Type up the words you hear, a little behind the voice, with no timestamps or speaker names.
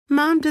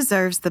Mom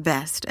deserves the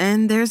best,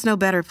 and there's no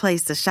better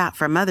place to shop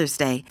for Mother's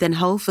Day than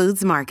Whole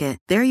Foods Market.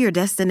 They're your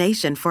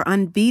destination for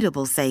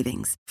unbeatable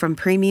savings, from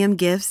premium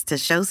gifts to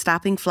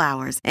show-stopping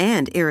flowers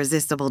and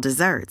irresistible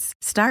desserts.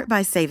 Start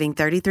by saving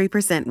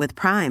 33% with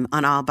Prime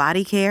on all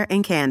body care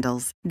and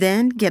candles.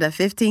 Then get a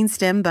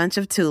 15-stem bunch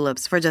of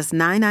tulips for just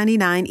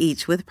 $9.99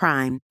 each with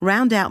Prime.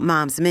 Round out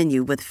Mom's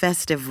menu with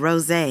festive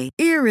rosé,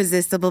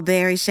 irresistible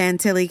berry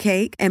chantilly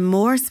cake, and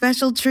more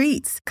special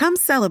treats. Come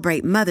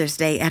celebrate Mother's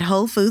Day at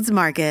Whole Foods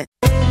Market.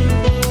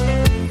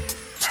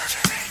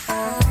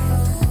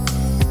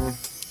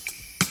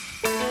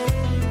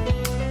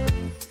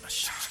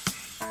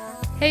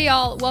 Hey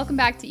y'all, welcome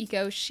back to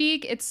Eco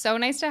Chic. It's so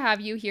nice to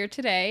have you here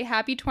today.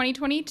 Happy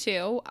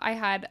 2022. I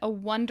had a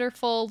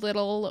wonderful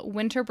little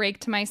winter break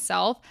to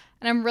myself,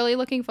 and I'm really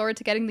looking forward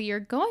to getting the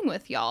year going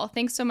with y'all.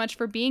 Thanks so much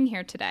for being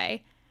here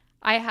today.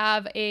 I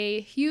have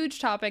a huge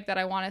topic that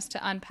I want us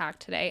to unpack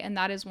today, and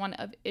that is one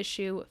of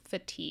issue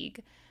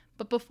fatigue.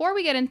 But before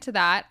we get into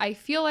that, I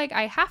feel like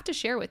I have to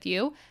share with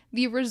you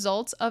the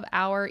results of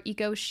our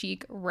Eco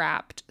Chic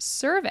Wrapped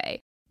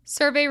survey.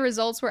 Survey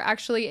results were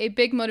actually a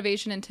big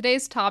motivation in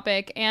today's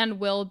topic and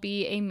will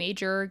be a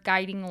major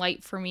guiding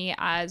light for me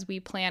as we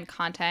plan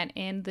content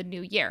in the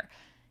new year.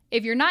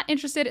 If you're not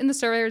interested in the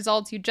survey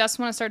results, you just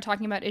want to start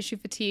talking about issue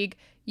fatigue,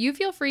 you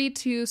feel free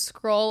to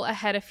scroll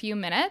ahead a few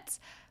minutes.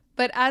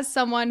 But as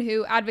someone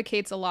who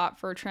advocates a lot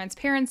for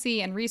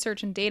transparency and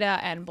research and data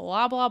and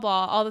blah, blah,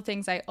 blah, all the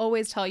things I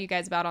always tell you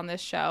guys about on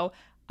this show,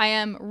 I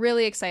am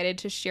really excited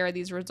to share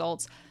these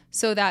results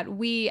so that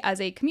we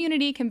as a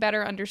community can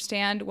better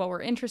understand what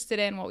we're interested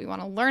in, what we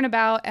want to learn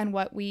about, and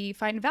what we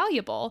find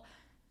valuable.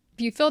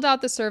 If you filled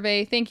out the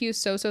survey, thank you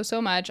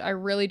so much. I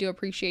really do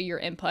appreciate your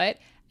input.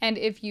 And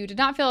if you did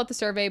not fill out the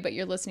survey, but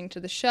you're listening to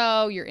the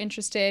show, you're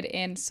interested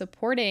in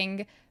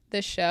supporting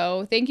the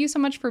show, thank you so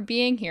much for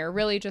being here.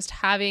 Really just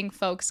having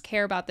folks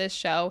care about this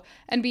show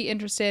and be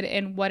interested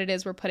in what it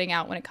is we're putting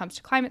out when it comes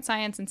to climate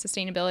science and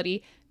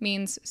sustainability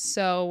means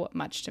so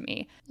much to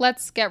me.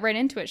 Let's get right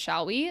into it,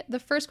 shall we? The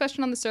first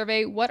question on the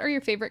survey, what are your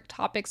favorite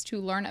topics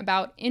to learn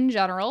about in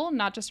general,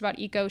 not just about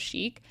Eco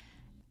Chic?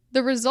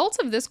 The results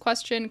of this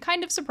question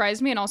kind of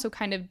surprised me and also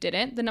kind of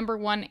didn't. The number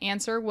one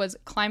answer was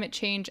climate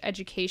change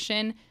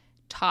education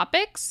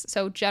topics,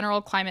 so general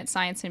climate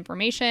science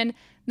information.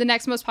 The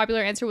next most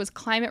popular answer was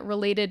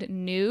climate-related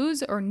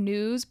news or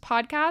news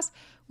podcasts,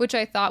 which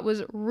I thought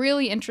was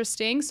really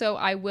interesting. So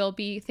I will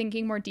be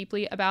thinking more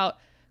deeply about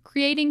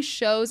creating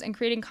shows and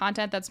creating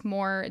content that's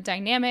more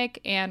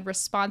dynamic and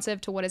responsive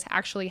to what is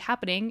actually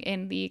happening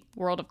in the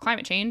world of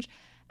climate change.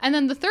 And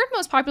then the third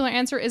most popular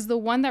answer is the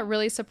one that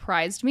really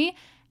surprised me.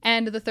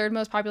 And the third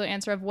most popular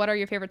answer of what are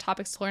your favorite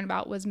topics to learn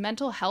about was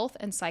mental health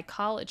and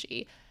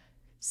psychology.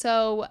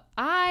 So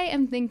I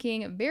am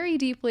thinking very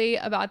deeply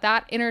about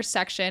that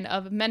intersection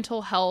of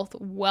mental health,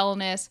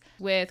 wellness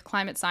with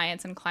climate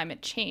science and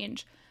climate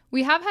change.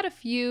 We have had a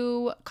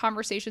few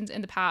conversations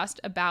in the past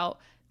about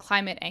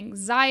climate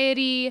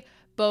anxiety,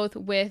 both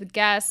with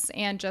guests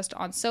and just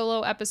on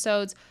solo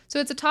episodes. So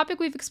it's a topic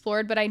we've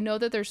explored, but I know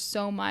that there's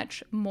so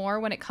much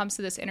more when it comes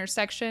to this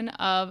intersection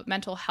of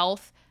mental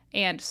health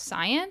and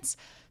science.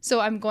 So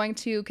I'm going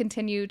to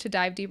continue to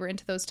dive deeper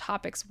into those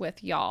topics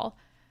with y'all.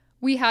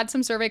 We had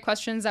some survey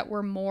questions that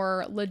were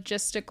more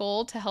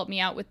logistical to help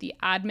me out with the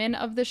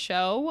admin of the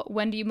show.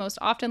 When do you most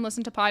often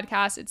listen to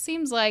podcasts? It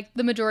seems like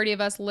the majority of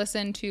us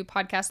listen to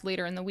podcasts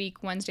later in the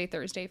week, Wednesday,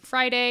 Thursday,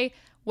 Friday.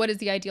 What is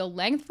the ideal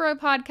length for a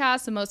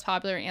podcast? The most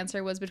popular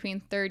answer was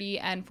between 30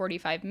 and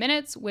 45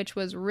 minutes, which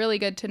was really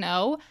good to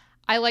know.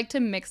 I like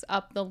to mix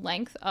up the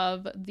length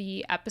of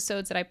the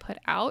episodes that I put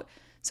out.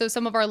 So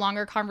some of our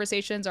longer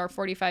conversations are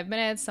 45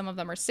 minutes, some of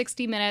them are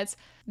 60 minutes.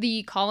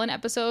 The call-in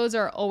episodes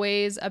are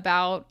always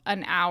about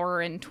an hour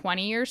and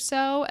 20 or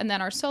so, and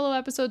then our solo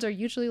episodes are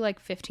usually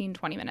like 15,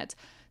 20 minutes.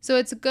 So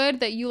it's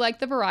good that you like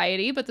the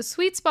variety, but the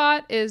sweet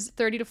spot is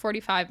 30 to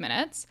 45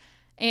 minutes.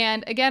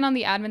 And again, on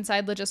the admin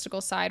side,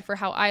 logistical side, for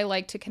how I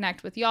like to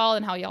connect with y'all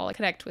and how y'all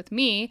connect with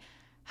me,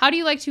 how do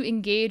you like to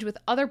engage with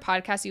other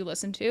podcasts you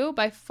listen to?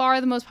 By far,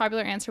 the most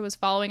popular answer was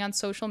following on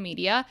social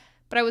media.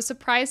 But I was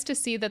surprised to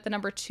see that the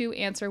number two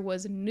answer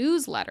was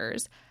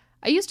newsletters.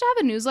 I used to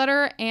have a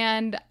newsletter,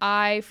 and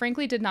I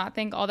frankly did not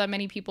think all that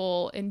many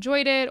people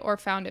enjoyed it or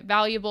found it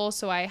valuable,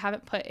 so I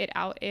haven't put it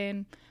out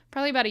in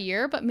probably about a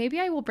year, but maybe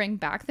I will bring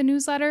back the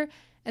newsletter.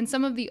 And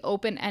some of the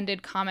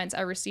open-ended comments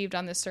I received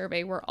on this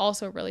survey were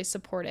also really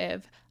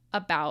supportive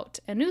about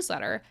a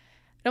newsletter.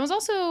 And I was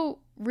also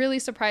really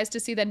surprised to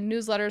see that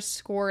newsletters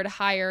scored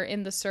higher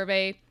in the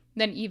survey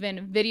than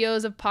even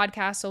videos of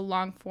podcasts, so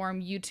long form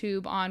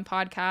YouTube on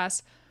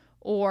podcasts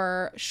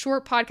or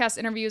short podcast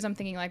interviews. I'm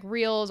thinking like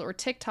Reels or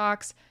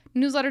TikToks.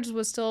 Newsletters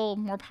was still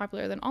more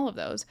popular than all of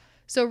those.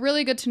 So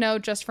really good to know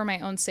just for my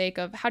own sake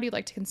of how do you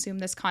like to consume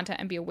this content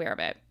and be aware of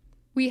it.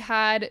 We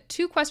had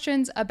two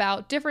questions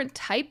about different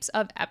types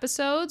of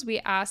episodes. We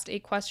asked a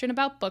question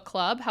about book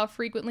club. How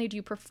frequently do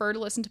you prefer to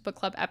listen to book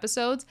club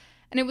episodes?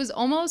 And it was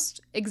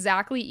almost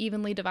exactly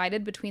evenly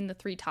divided between the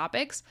three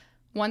topics.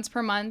 Once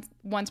per month,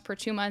 once per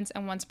 2 months,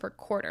 and once per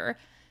quarter.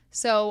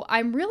 So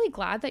I'm really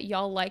glad that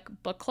y'all like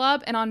book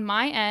club. And on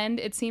my end,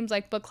 it seems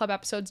like book club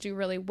episodes do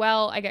really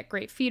well. I get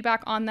great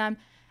feedback on them.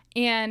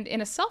 And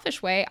in a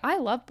selfish way, I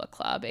love book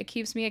club. It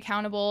keeps me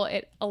accountable.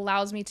 It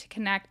allows me to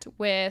connect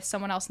with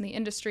someone else in the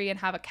industry and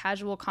have a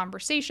casual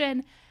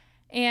conversation.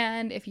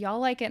 And if y'all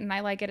like it and I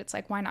like it, it's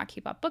like, why not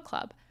keep up book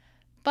club?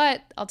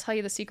 But I'll tell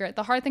you the secret.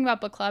 The hard thing about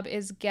book club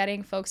is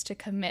getting folks to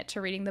commit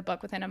to reading the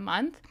book within a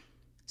month.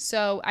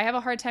 So I have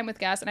a hard time with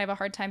guests, and I have a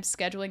hard time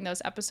scheduling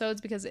those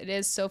episodes because it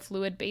is so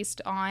fluid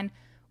based on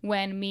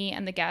when me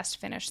and the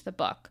guest finish the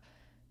book.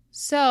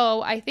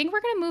 So I think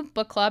we're going to move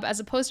book club, as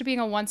opposed to being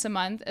a once a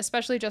month,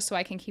 especially just so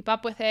I can keep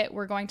up with it.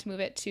 We're going to move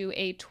it to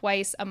a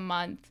twice a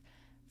month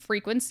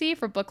frequency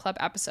for book club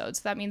episodes.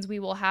 So that means we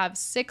will have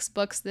 6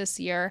 books this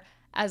year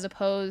as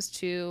opposed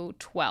to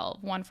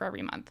 12, one for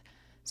every month.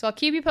 So I'll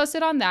keep you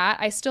posted on that.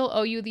 I still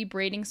owe you the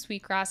Braiding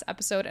Sweetgrass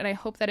episode, and I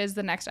hope that is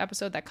the next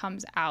episode that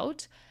comes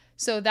out.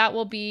 So that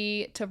will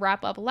be to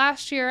wrap up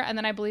last year, and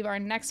then I believe our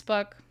next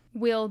book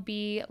will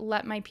be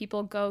Let My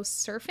People Go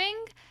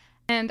Surfing.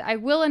 And I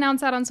will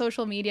announce that on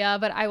social media,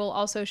 but I will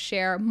also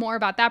share more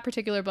about that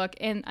particular book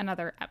in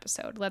another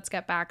episode. Let's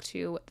get back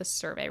to the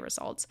survey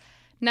results.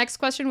 Next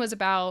question was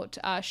about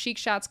Chic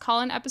Chat's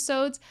call-in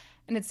episodes.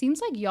 And it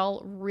seems like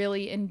y'all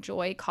really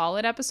enjoy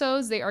call-in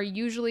episodes. They are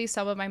usually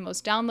some of my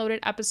most downloaded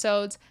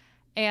episodes.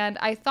 And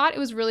I thought it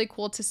was really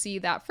cool to see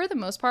that for the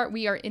most part,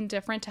 we are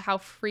indifferent to how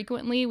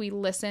frequently we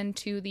listen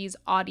to these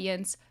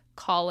audience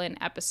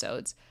call-in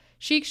episodes.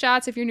 Chic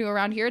Chats, if you're new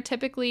around here,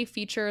 typically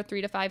feature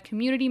 3 to 5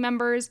 community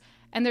members,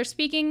 and they're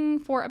speaking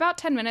for about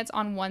 10 minutes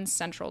on one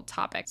central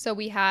topic. So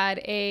we had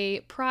a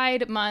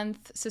Pride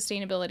Month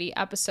sustainability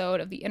episode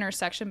of the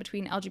intersection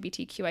between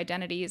LGBTQ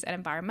identities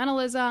and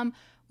environmentalism.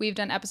 We've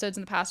done episodes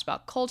in the past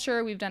about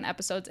culture. We've done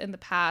episodes in the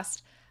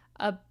past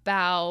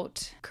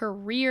about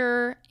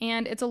career,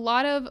 and it's a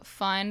lot of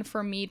fun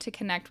for me to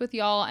connect with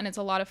y'all, and it's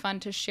a lot of fun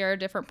to share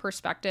different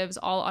perspectives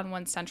all on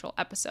one central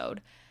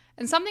episode.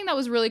 And something that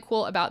was really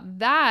cool about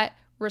that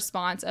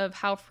response of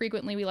how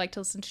frequently we like to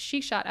listen to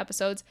Chic Chat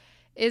episodes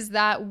is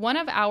that one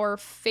of our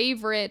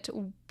favorite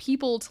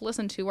people to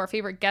listen to, our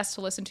favorite guests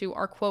to listen to,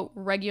 are, quote,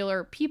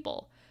 regular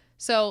people.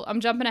 So I'm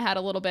jumping ahead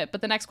a little bit,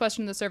 but the next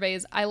question in the survey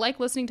is, I like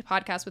listening to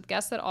podcasts with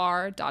guests that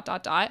are ...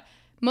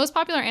 Most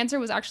popular answer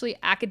was actually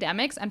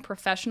academics and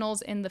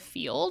professionals in the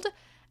field.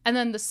 And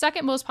then the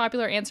second most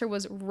popular answer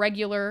was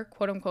regular,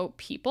 quote unquote,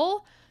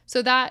 people.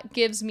 So that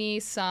gives me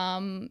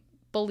some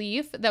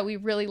belief that we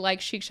really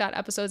like Chic Chat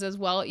episodes as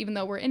well. Even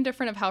though we're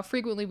indifferent of how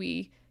frequently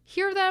we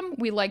hear them,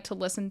 we like to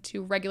listen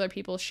to regular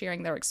people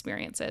sharing their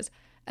experiences.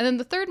 And then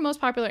the third most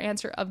popular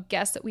answer of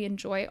guests that we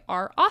enjoy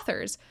are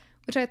authors,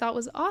 which I thought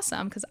was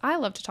awesome because I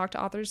love to talk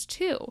to authors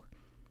too.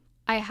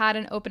 I had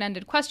an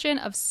open-ended question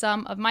of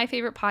some of my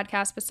favorite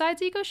podcasts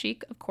besides Eco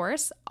Chic, of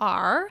course,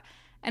 are,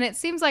 and it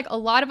seems like a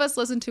lot of us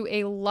listen to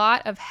a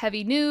lot of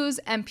heavy news,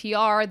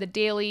 NPR, the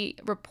daily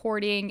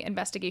reporting,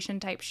 investigation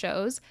type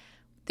shows.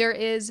 There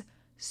is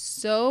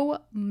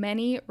so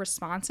many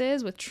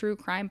responses with true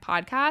crime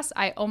podcasts.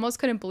 I almost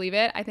couldn't believe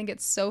it. I think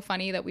it's so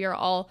funny that we are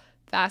all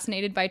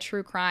fascinated by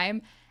true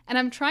crime. And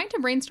I'm trying to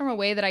brainstorm a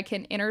way that I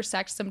can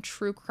intersect some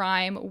true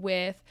crime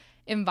with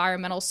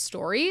environmental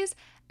stories.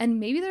 And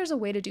maybe there's a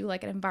way to do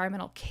like an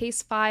environmental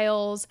case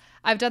files.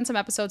 I've done some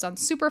episodes on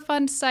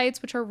Superfund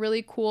sites, which are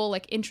really cool,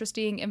 like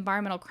interesting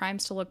environmental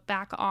crimes to look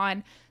back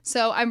on.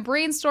 So I'm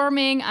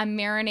brainstorming, I'm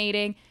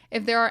marinating.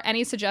 If there are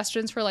any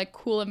suggestions for like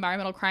cool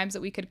environmental crimes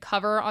that we could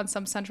cover on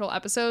some central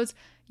episodes,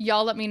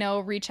 y'all let me know,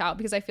 reach out,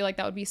 because I feel like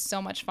that would be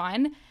so much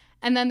fun.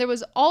 And then there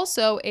was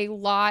also a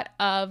lot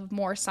of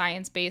more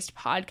science-based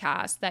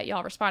podcasts that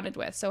y'all responded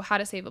with. So How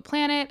to Save a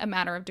Planet, A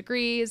Matter of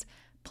Degrees,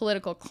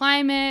 Political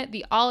Climate,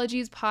 the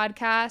Ologies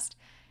podcast,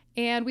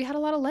 and we had a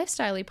lot of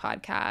lifestyle-y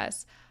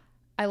podcasts.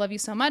 I Love You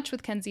So Much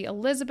with Kenzie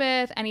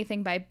Elizabeth,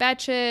 Anything by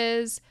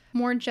Betches,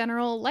 more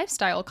general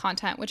lifestyle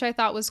content, which I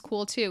thought was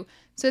cool too.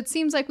 So it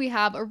seems like we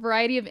have a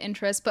variety of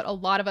interests, but a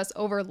lot of us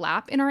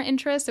overlap in our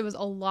interests. It was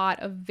a lot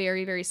of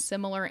very, very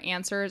similar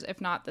answers, if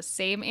not the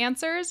same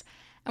answers.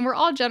 And we're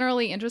all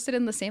generally interested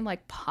in the same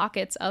like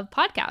pockets of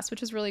podcasts,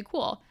 which is really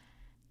cool.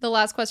 The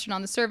last question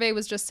on the survey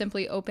was just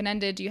simply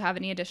open-ended. Do you have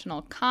any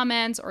additional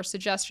comments or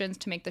suggestions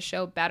to make the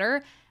show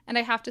better? And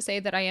I have to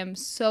say that I am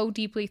so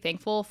deeply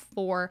thankful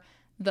for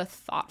the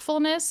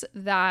thoughtfulness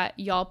that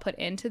y'all put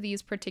into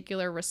these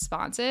particular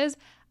responses.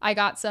 I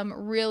got some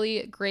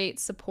really great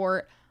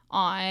support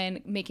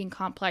on making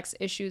complex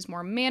issues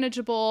more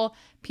manageable.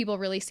 People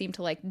really seem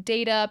to like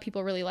data.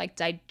 People really like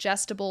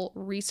digestible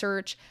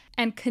research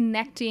and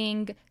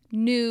connecting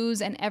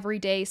news and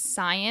everyday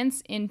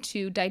science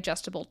into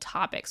digestible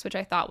topics, which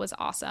I thought was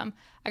awesome.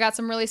 I got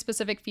some really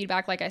specific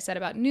feedback, like I said,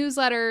 about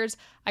newsletters.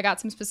 I got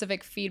some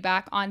specific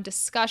feedback on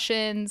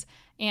discussions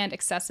and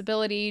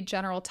accessibility,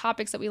 general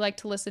topics that we like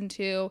to listen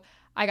to.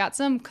 I got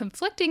some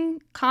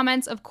conflicting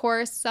comments, of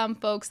course, some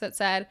folks that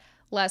said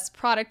less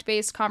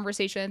product-based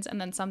conversations, and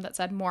then some that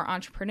said more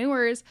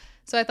entrepreneurs.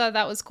 So I thought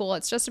that was cool.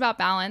 It's just about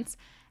balance.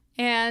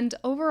 And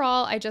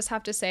overall, I just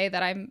have to say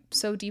that I'm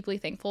so deeply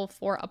thankful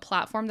for a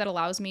platform that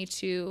allows me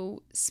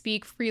to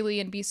speak freely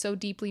and be so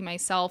deeply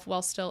myself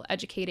while still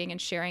educating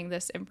and sharing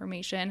this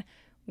information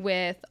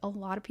with a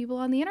lot of people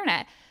on the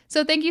internet.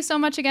 So thank you so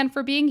much again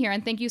for being here.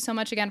 And thank you so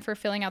much again for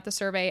filling out the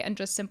survey and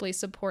just simply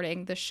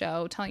supporting the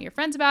show, telling your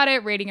friends about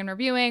it, rating and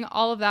reviewing,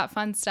 all of that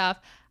fun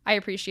stuff. I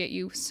appreciate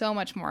you so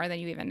much more than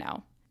you even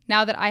know.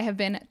 Now that I have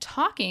been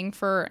talking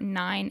for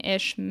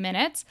 9-ish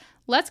minutes,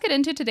 let's get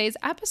into today's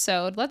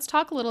episode. Let's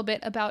talk a little bit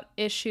about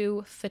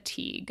issue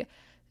fatigue.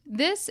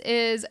 This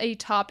is a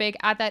topic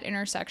at that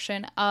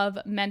intersection of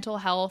mental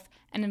health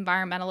and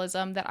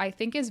environmentalism that I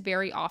think is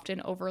very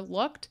often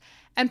overlooked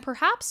and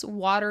perhaps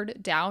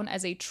watered down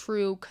as a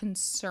true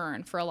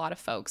concern for a lot of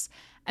folks.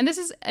 And this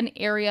is an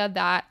area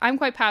that I'm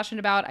quite passionate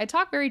about. I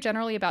talk very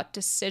generally about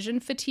decision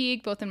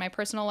fatigue, both in my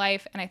personal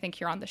life and I think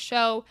here on the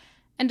show.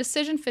 And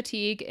decision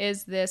fatigue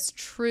is this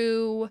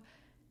true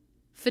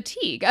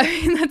fatigue. I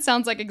mean, that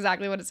sounds like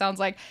exactly what it sounds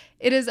like.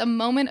 It is a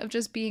moment of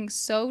just being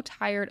so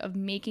tired of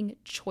making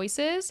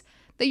choices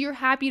that you're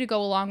happy to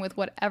go along with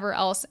whatever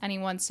else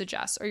anyone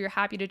suggests, or you're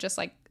happy to just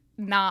like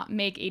not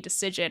make a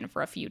decision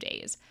for a few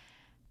days.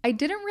 I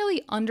didn't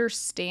really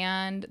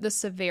understand the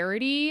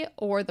severity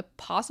or the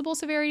possible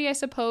severity, I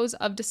suppose,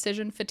 of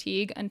decision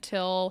fatigue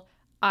until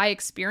I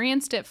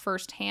experienced it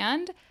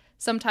firsthand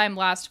sometime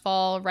last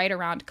fall, right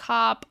around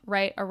COP,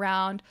 right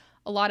around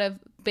a lot of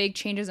big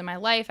changes in my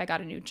life. I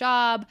got a new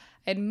job,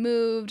 I had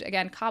moved,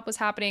 again, COP was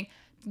happening.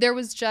 There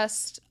was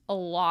just a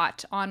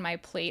lot on my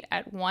plate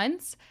at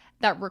once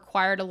that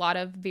required a lot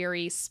of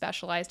very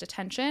specialized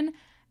attention.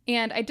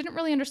 And I didn't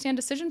really understand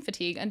decision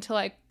fatigue until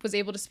I was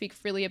able to speak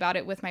freely about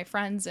it with my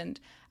friends. And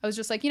I was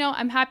just like,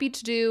 I'm happy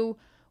to do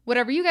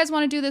whatever you guys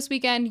want to do this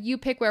weekend. You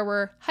pick where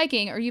we're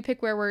hiking, or you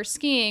pick where we're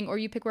skiing, or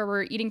you pick where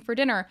we're eating for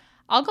dinner.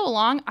 I'll go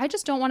along. I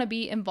just don't want to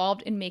be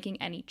involved in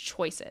making any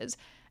choices.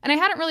 And I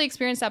hadn't really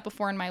experienced that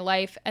before in my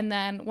life. And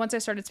then once I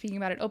started speaking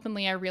about it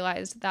openly, I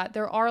realized that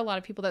there are a lot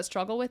of people that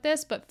struggle with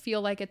this, but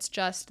feel like it's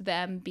just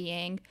them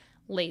being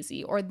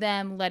lazy, or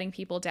them letting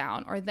people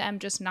down, or them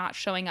just not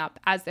showing up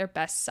as their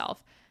best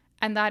self.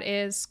 And that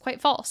is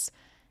quite false.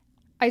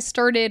 I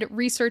started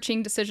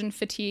researching decision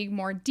fatigue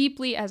more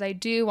deeply, as I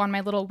do on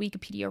my little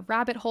Wikipedia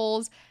rabbit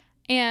holes,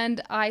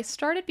 and I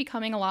started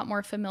becoming a lot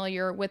more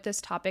familiar with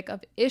this topic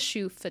of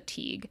issue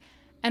fatigue.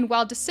 And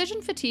while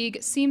decision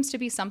fatigue seems to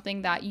be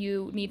something that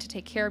you need to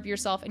take care of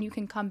yourself and you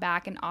can come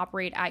back and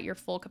operate at your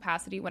full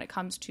capacity when it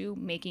comes to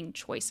making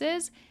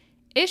choices,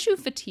 issue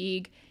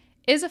fatigue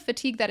is a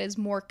fatigue that is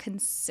more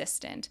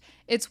consistent.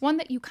 It's one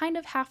that you kind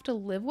of have to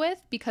live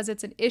with because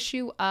it's an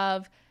issue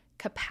of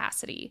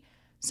capacity.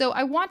 So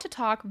I want to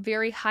talk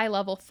very high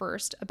level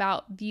first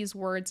about these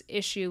words,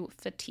 issue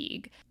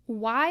fatigue.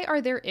 Why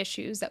are there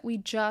issues that we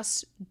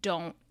just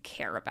don't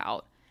care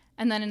about?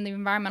 And then in the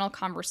environmental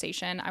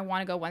conversation, I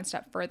want to go one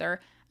step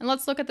further. And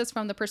let's look at this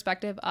from the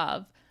perspective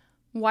of,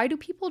 why do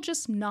people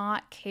just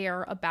not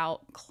care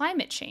about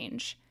climate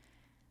change?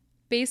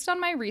 Based on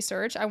my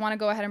research, I want to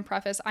go ahead and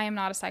preface, I am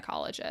not a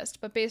psychologist,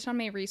 but based on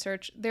my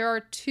research, there are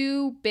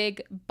two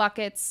big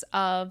buckets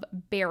of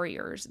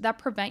barriers that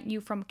prevent you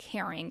from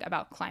caring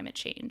about climate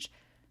change.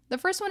 The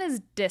first one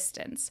is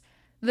distance.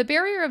 The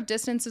barrier of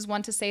distance is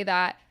one to say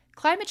that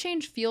climate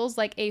change feels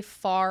like a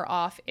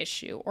far-off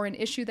issue, or an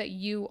issue that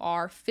you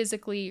are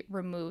physically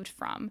removed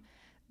from.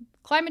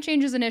 Climate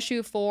change is an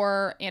issue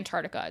for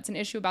Antarctica. It's an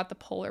issue about the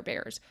polar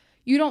bears.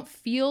 You don't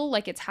feel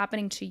like it's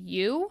happening to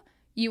you.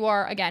 You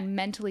are, again,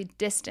 mentally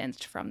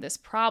distanced from this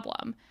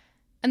problem.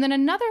 And then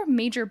another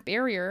major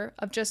barrier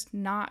of just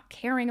not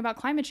caring about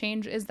climate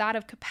change is that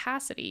of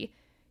capacity.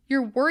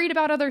 You're worried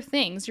about other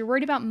things. You're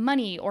worried about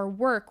money or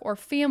work or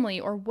family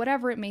or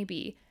whatever it may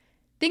be.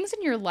 Things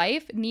in your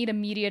life need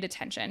immediate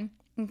attention.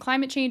 And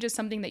climate change is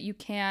something that you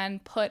can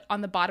put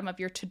on the bottom of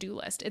your to-do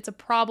list. It's a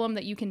problem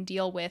that you can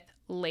deal with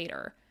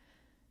later.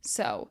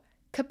 So,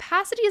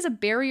 capacity is a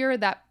barrier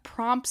that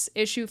prompts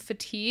issue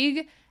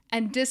fatigue,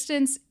 and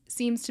distance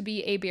seems to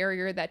be a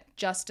barrier that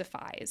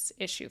justifies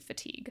issue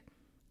fatigue.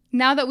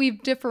 Now that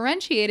we've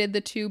differentiated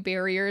the two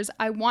barriers,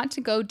 I want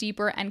to go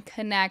deeper and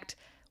connect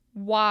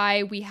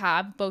why we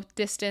have both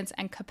distance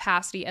and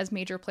capacity as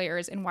major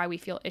players in why we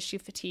feel issue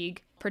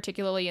fatigue,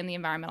 particularly in the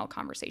environmental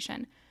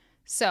conversation.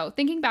 So,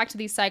 thinking back to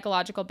these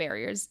psychological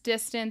barriers,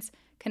 distance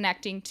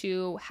connecting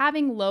to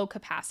having low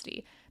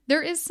capacity.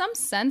 There is some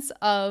sense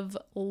of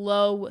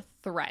low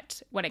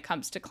threat when it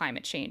comes to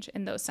climate change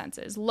in those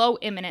senses, low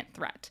imminent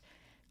threat.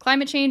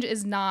 Climate change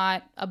is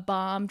not a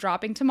bomb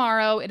dropping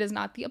tomorrow. It is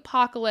not the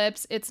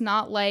apocalypse. It's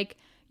not like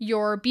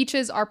your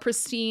beaches are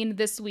pristine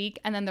this week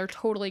and then they're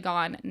totally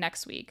gone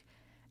next week.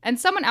 And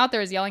someone out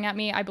there is yelling at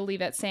me, I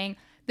believe it, saying,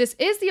 this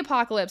is the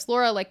apocalypse,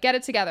 Laura, like get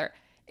it together.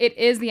 It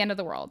is the end of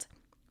the world.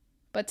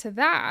 But to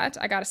that,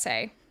 I gotta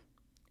say,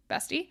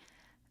 bestie,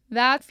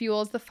 that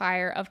fuels the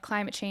fire of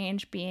climate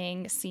change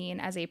being seen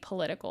as a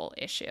political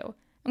issue.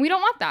 And we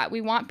don't want that.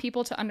 We want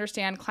people to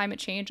understand climate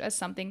change as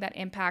something that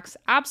impacts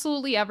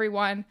absolutely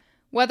everyone,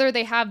 whether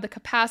they have the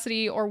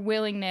capacity or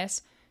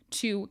willingness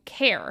to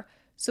care.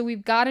 So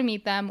we've got to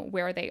meet them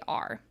where they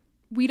are.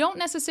 We don't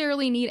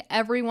necessarily need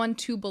everyone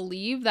to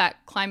believe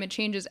that climate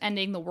change is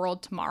ending the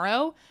world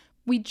tomorrow.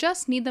 We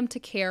just need them to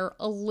care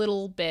a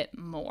little bit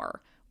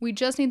more. We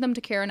just need them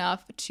to care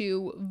enough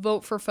to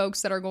vote for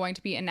folks that are going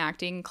to be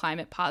enacting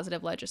climate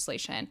positive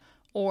legislation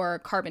or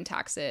carbon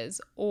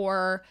taxes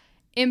or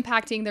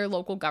impacting their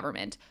local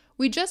government.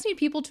 We just need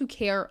people to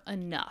care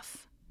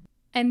enough.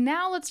 And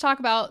now let's talk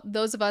about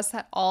those of us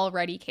that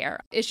already care.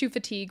 Issue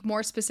fatigue,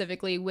 more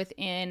specifically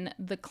within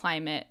the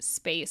climate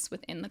space,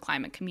 within the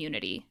climate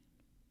community.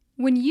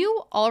 When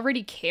you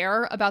already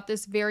care about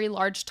this very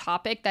large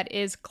topic that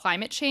is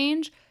climate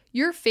change,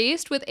 you're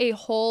faced with a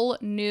whole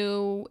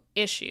new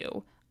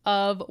issue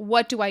of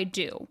what do I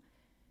do?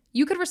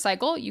 You could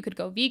recycle, you could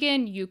go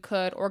vegan, you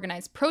could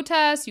organize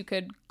protests, you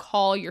could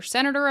call your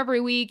senator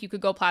every week, you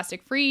could go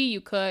plastic free,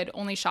 you could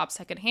only shop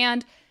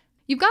secondhand.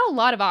 You've got a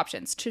lot of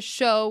options to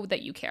show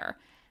that you care.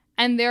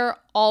 And they're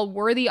all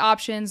worthy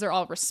options, they're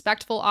all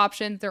respectful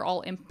options, they're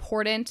all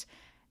important,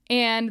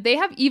 and they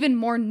have even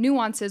more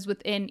nuances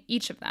within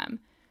each of them.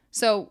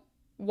 So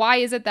why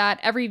is it that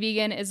every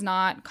vegan is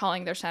not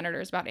calling their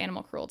senators about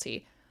animal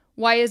cruelty?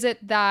 Why is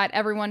it that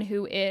everyone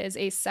who is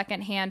a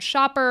secondhand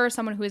shopper,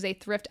 someone who is a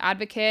thrift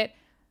advocate,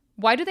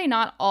 why do they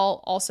not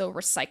all also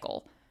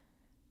recycle?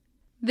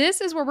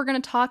 This is where we're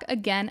going to talk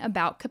again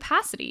about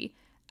capacity.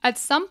 At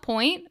some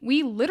point,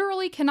 we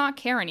literally cannot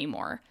care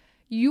anymore.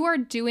 You are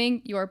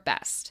doing your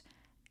best.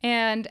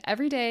 And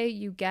every day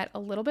you get a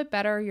little bit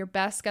better, your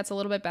best gets a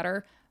little bit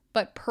better,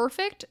 but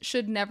perfect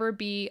should never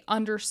be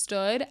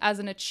understood as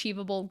an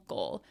achievable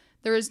goal.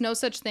 There is no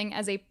such thing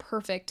as a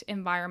perfect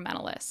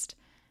environmentalist.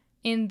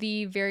 In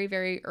the very,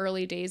 very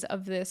early days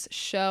of this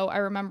show, I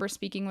remember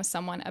speaking with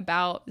someone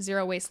about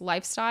zero waste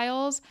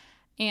lifestyles,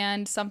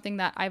 and something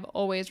that I've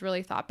always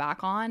really thought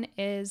back on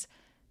is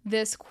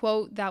this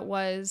quote that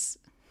was,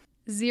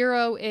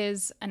 "Zero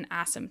is an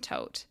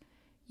asymptote."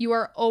 You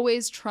are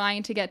always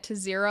trying to get to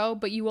zero,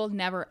 but you will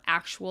never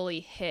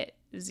actually hit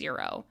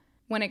zero.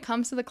 When it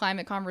comes to the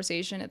climate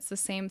conversation, it's the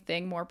same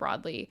thing more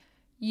broadly.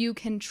 You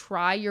can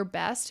try your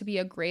best to be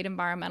a great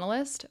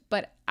environmentalist,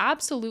 but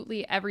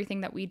absolutely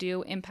everything that we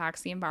do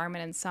impacts the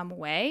environment in some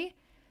way.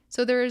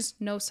 So there is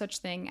no such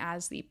thing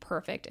as the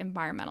perfect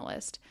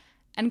environmentalist.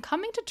 And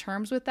coming to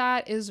terms with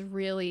that is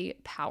really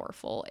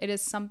powerful. It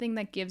is something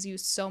that gives you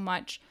so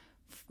much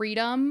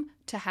freedom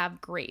to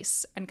have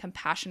grace and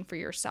compassion for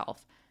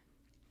yourself.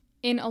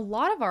 In a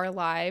lot of our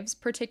lives,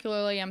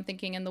 particularly I'm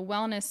thinking in the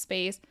wellness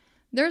space,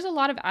 there's a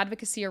lot of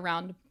advocacy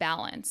around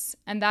balance,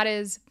 and that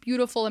is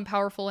beautiful and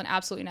powerful and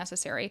absolutely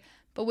necessary.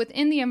 But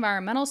within the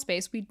environmental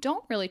space, we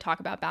don't really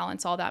talk about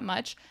balance all that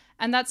much,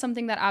 and that's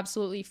something that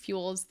absolutely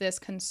fuels this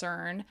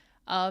concern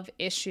of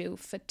issue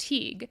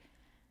fatigue.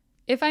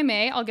 If I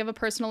may, I'll give a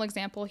personal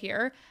example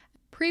here.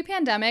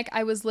 Pre-pandemic,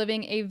 I was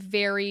living a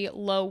very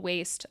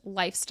low-waste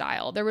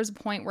lifestyle. There was a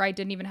point where I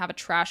didn't even have a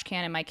trash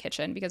can in my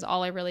kitchen because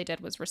all I really did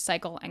was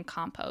recycle and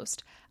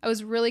compost. I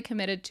was really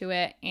committed to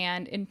it,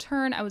 and in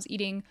turn, I was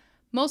eating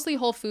mostly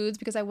whole foods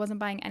because I wasn't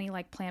buying any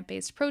like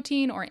plant-based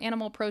protein or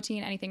animal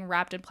protein, anything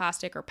wrapped in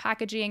plastic or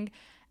packaging.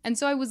 And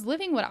so I was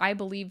living what I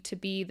believed to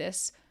be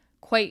this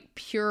quite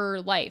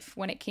pure life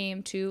when it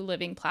came to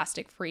living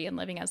plastic-free and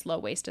living as low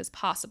waste as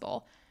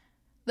possible.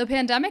 The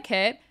pandemic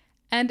hit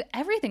and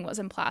everything was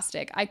in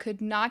plastic. I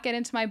could not get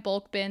into my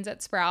bulk bins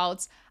at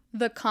Sprouts.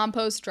 The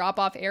compost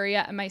drop-off area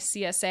at my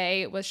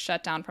CSA was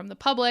shut down from the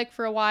public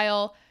for a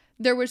while.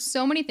 There were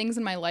so many things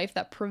in my life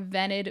that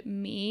prevented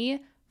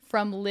me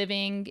from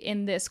living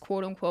in this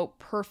quote-unquote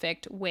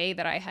perfect way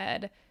that I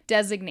had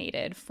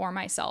designated for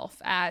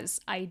myself as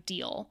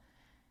ideal.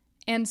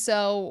 And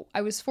so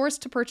I was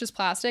forced to purchase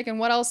plastic, and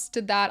what else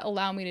did that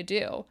allow me to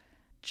do?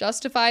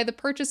 Justify the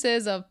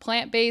purchases of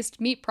plant-based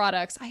meat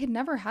products. I had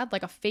never had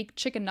like a fake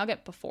chicken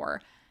nugget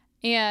before.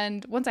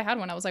 And once I had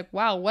one, I was like,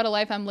 wow, what a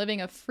life I'm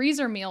living of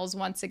freezer meals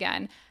once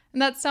again.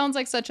 And that sounds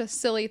like such a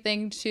silly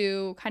thing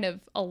to kind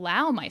of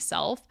allow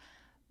myself,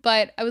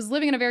 but I was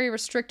living in a very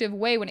restrictive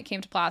way when it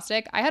came to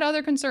plastic. I had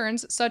other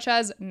concerns, such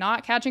as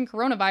not catching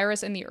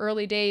coronavirus in the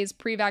early days,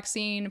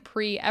 pre-vaccine,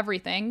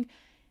 pre-everything.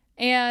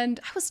 And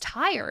I was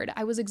tired.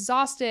 I was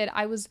exhausted.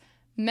 I was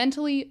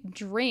mentally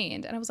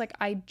drained. And I was like,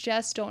 I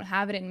just don't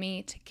have it in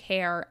me to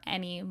care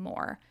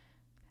anymore.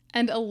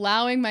 And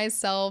allowing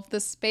myself the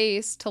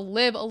space to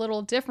live a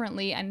little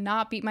differently and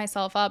not beat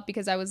myself up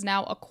because I was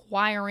now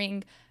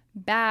acquiring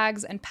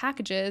bags and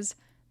packages,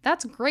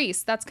 that's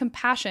grace. That's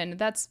compassion.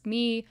 That's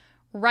me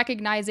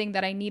recognizing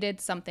that I needed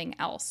something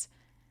else.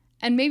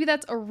 And maybe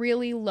that's a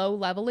really low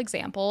level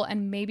example,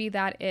 and maybe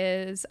that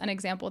is an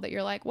example that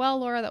you're like, well,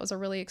 Laura, that was a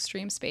really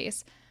extreme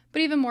space.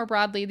 But even more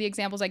broadly, the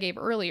examples I gave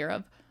earlier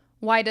of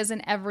why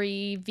doesn't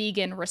every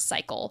vegan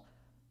recycle?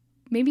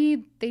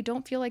 Maybe they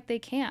don't feel like they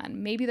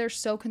can. Maybe they're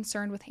so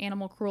concerned with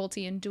animal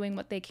cruelty and doing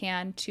what they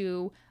can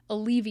to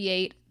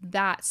alleviate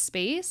that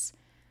space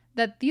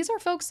that these are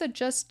folks that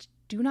just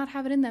do not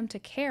have it in them to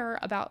care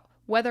about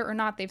whether or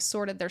not they've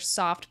sorted their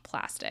soft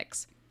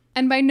plastics.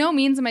 And by no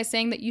means am I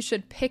saying that you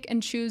should pick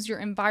and choose your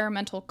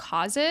environmental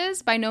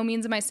causes. By no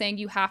means am I saying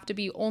you have to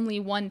be only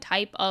one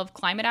type of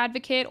climate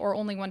advocate or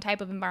only one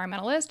type of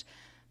environmentalist.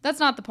 That's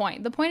not the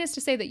point. The point is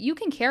to say that you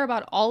can care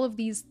about all of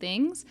these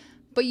things,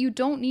 but you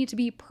don't need to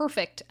be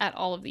perfect at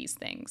all of these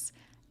things.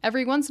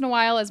 Every once in a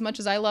while, as much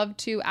as I love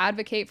to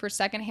advocate for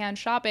secondhand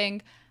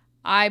shopping,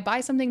 I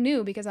buy something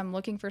new because I'm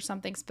looking for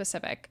something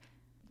specific.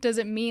 Does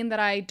it mean that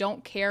I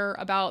don't care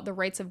about the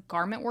rights of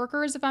garment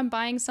workers if I'm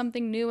buying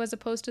something new as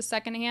opposed to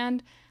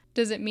secondhand?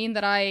 Does it mean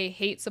that I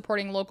hate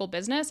supporting local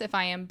business if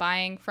I am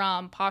buying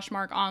from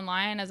Poshmark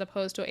online as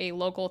opposed to a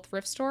local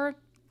thrift store?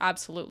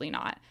 Absolutely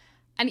not.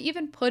 And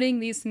even putting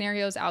these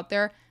scenarios out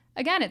there,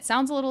 again, it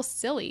sounds a little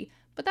silly,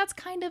 but that's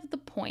kind of the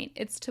point.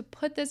 It's to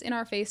put this in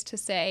our face to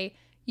say,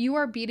 you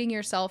are beating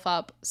yourself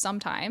up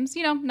sometimes,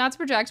 not to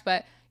project,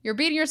 but you're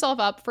beating yourself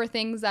up for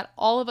things that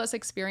all of us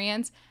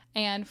experience,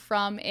 and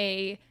from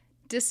a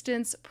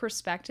distance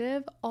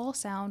perspective, all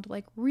sound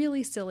like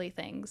really silly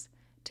things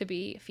to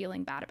be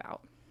feeling bad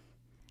about.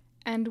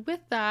 And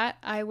with that,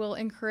 I will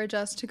encourage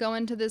us to go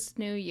into this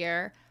new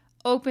year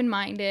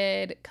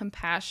open-minded,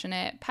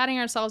 compassionate, patting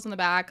ourselves on the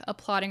back,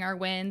 applauding our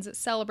wins,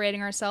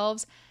 celebrating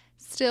ourselves,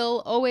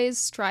 still always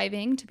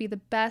striving to be the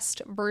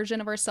best version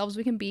of ourselves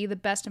we can be, the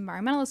best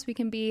environmentalists we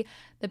can be,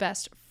 the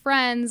best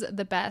friends,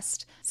 the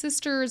best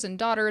sisters and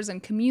daughters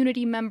and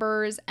community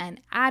members and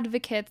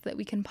advocates that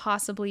we can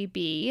possibly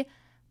be.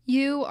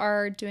 You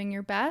are doing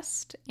your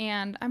best,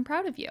 and I'm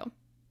proud of you.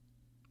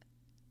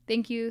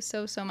 Thank you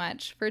so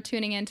much for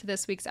tuning in to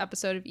this week's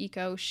episode of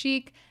Eco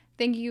Chic.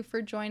 Thank you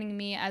for joining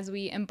me as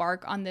we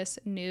embark on this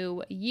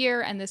new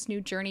year and this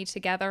new journey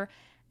together.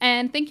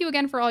 And thank you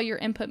again for all your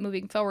input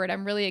moving forward.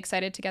 I'm really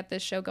excited to get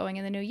this show going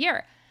in the new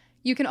year.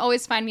 You can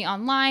always find me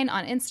online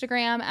on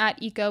Instagram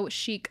at Eco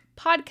Chic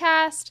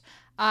Podcast.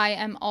 I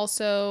am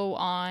also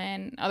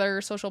on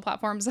other social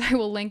platforms that I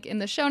will link in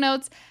the show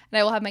notes, and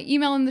I will have my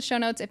email in the show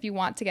notes if you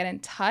want to get in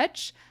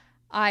touch.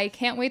 I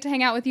can't wait to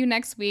hang out with you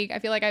next week. I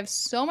feel like I have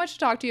so much to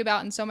talk to you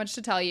about and so much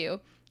to tell you,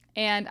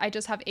 and I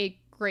just have a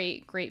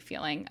great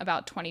feeling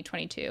about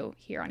 2022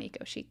 here on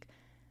Eco Chic.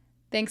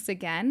 Thanks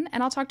again,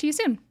 and I'll talk to you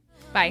soon.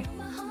 Bye.